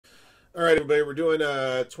All right, everybody, we're doing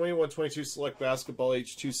 21-22 Select Basketball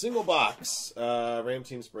H2 single box. Ram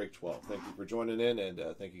Teams Break 12. Thank you for joining in,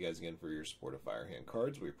 and thank you guys again for your support of Firehand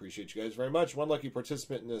Cards. We appreciate you guys very much. One lucky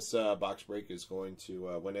participant in this box break is going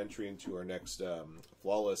to win entry into our next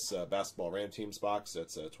Flawless Basketball Ram Teams box.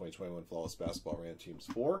 That's 2021 Flawless Basketball Ram Teams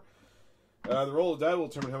 4. The roll of die will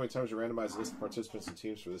determine how many times you randomize the list of participants and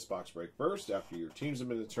teams for this box break first. After your teams have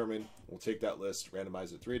been determined, we'll take that list,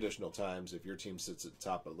 randomize it 3 additional times. If your team sits at the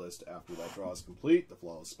top of the list after that draw is complete, the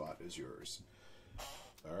flawless spot is yours.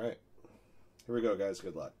 All right. Here we go, guys.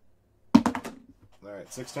 Good luck. All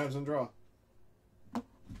right. 6 times on draw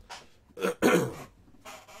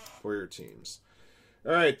for your teams.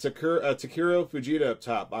 All right, Takiro Fujita up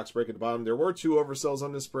top, box break at the bottom. There were 2 oversells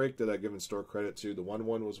on this break that I've given store credit to. The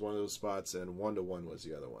 1-1 was one of those spots, and 1-1 was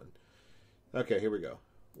the other one. Okay, here we go.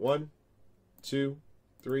 1, 2,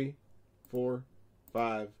 3, 4,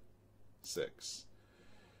 5, 6.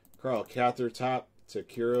 Carl Cather top,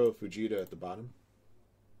 Takiro Fujita at the bottom.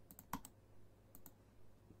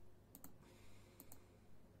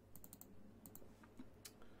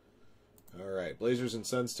 All right, Blazers and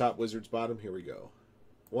Suns top, Wizards bottom. Here we go.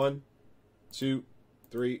 1, 2,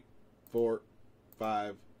 3, 4,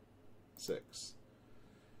 5, 6.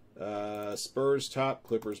 Spurs top,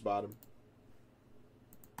 Clippers bottom.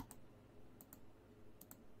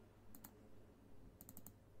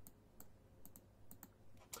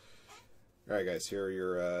 All right, guys, here are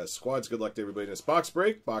your squads. Good luck to everybody in this box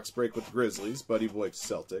break. Box break with the Grizzlies, Buddy Boy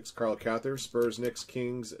Celtics, Carl Cather, Spurs, Knicks,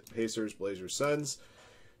 Kings, Pacers, Blazers, Suns.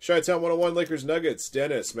 Chi-Town 101, Lakers, Nuggets,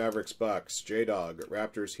 Dennis, Mavericks, Bucks, J-Dog,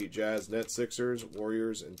 Raptors, Heat, Jazz, Nets, Sixers,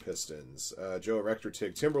 Warriors, and Pistons. Joe Rector,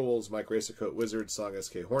 Tig, Timberwolves, Mike Racecoat, Wizards, Song,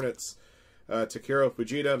 SK, Hornets. Takiro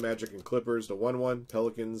Fujita, Magic and Clippers, the 1-1,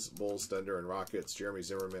 Pelicans, Bulls, Thunder, and Rockets, Jeremy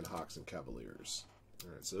Zimmerman, Hawks, and Cavaliers. All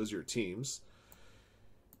right, so those are your teams.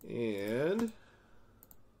 And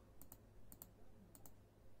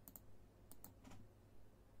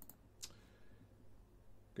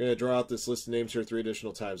going to draw out this list of names here 3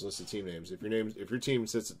 additional times. List of team names. If your team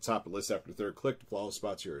sits at the top of the list after the 3rd click, the flawless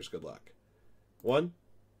spot's yours. Good luck. 1,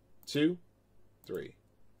 2, 3.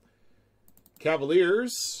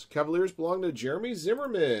 Cavaliers. Cavaliers belong to Jeremy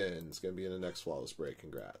Zimmerman. It's going to be in the next flawless break.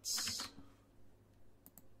 Congrats.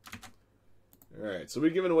 All right, so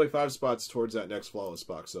we've given away 5 spots towards that next flawless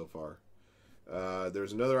box so far.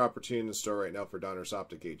 There's another opportunity in the store right now for Donruss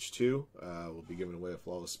Optic H2. We'll be giving away a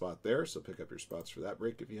flawless spot there, so pick up your spots for that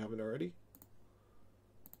break if you haven't already.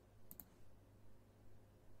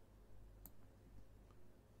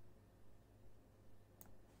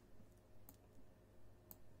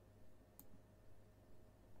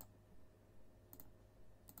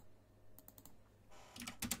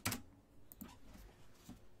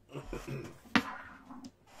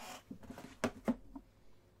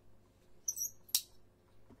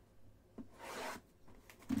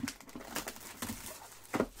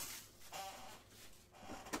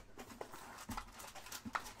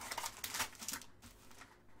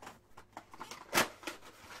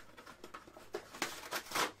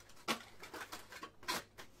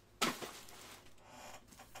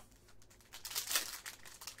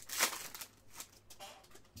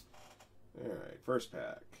 First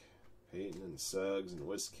pack, Peyton and Suggs and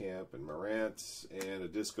Wiskamp and Morant, and a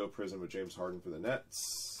Disco Prism of James Harden for the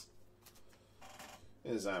Nets,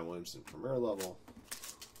 and Zion Williamson Premier Level.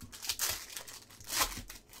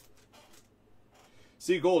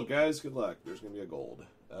 See gold, guys. Good luck. There's going to be a gold.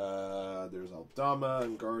 There's Aldama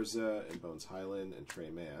and Garza and Bones Highland and Trey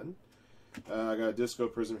Mann. I got a Disco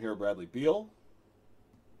Prism here, Bradley Beal.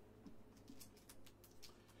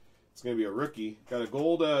 It's going to be a rookie. Got a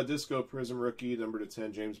gold Disco Prism rookie, number to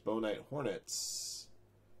 10, James Bonite Hornets.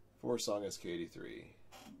 4 Song SK83.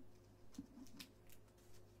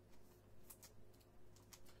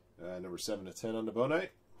 Number 7 to 10 on the Bonite.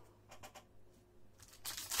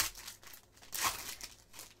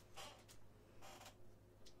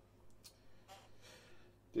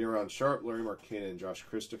 Daron Sharp, Larry Markkanen, Josh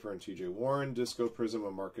Christopher, and TJ Warren. Disco Prism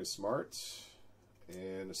of Marcus Smart.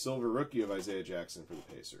 And a silver rookie of Isaiah Jackson for the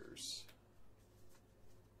Pacers.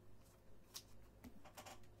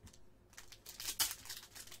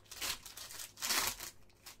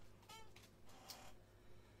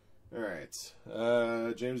 All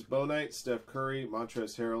right. James Bonite, Steph Curry,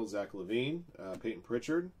 Montrezl Harrell, Zach LaVine, Peyton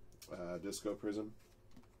Pritchard, Disco Prism,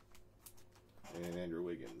 and Andrew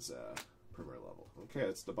Wiggins, Premier Level. Okay,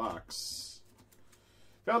 that's the box.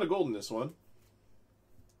 Found a gold in this one.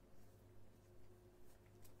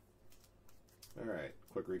 All right,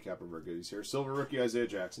 quick recap of our goodies here. Silver rookie Isaiah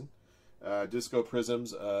Jackson. Disco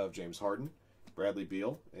Prisms of James Harden, Bradley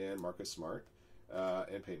Beal, and Marcus Smart.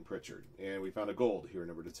 and Peyton Pritchard. And we found a gold here,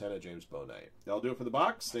 number to 10 at James Bonet. That'll do it for the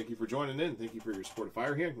box. Thank you for joining in. Thank you for your support of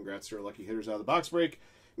Firehand. Congrats to our lucky hitters out of the box break.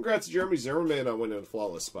 Congrats to Jeremy Zimmerman on winning a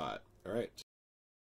flawless spot. All right.